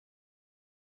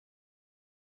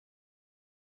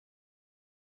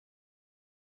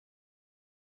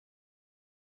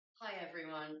Hi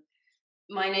everyone,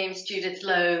 my name's Judith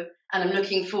Lowe and I'm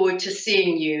looking forward to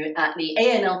seeing you at the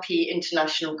NLP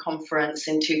International Conference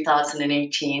in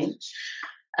 2018.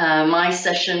 My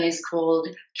session is called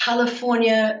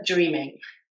California Dreaming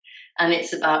and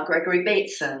it's about Gregory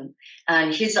Bateson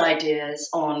and his ideas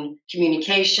on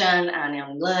communication and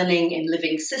on learning in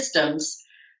living systems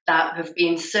that have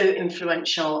been so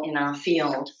influential in our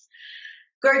field.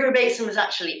 Gregory Bateson was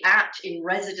actually in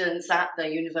residence at the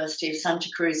University of Santa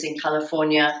Cruz in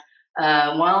California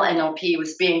while NLP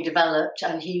was being developed,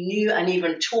 and he knew and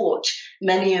even taught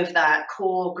many of that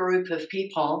core group of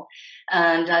people.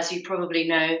 And as you probably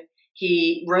know,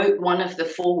 he wrote one of the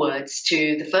forewords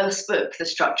to the first book, The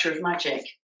Structure of Magic.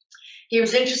 He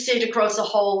was interested across a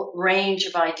whole range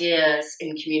of ideas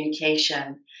in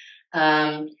communication.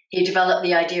 He developed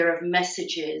the idea of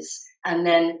messages and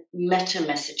then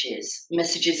meta-messages,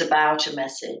 messages about a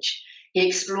message. He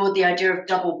explored the idea of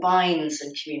double binds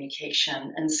in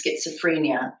communication and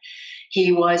schizophrenia.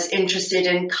 He was interested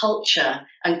in culture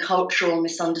and cultural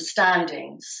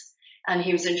misunderstandings. And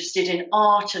he was interested in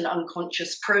art and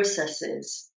unconscious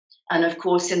processes. And of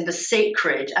course, in the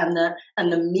sacred and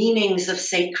the meanings of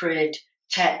sacred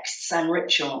texts and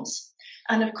rituals.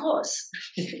 And of course,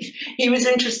 he was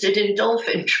interested in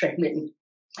dolphin training.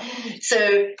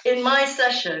 So in my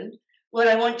session, what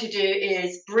I want to do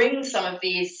is bring some of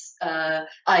these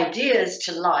ideas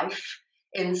to life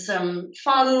in some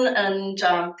fun and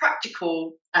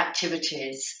practical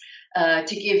activities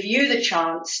to give you the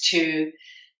chance to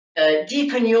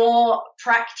deepen your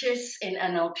practice in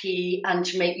NLP and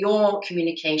to make your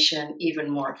communication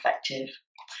even more effective.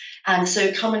 And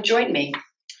so come and join me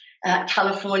at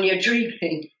California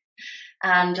Dreaming,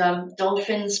 and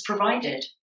dolphins provided.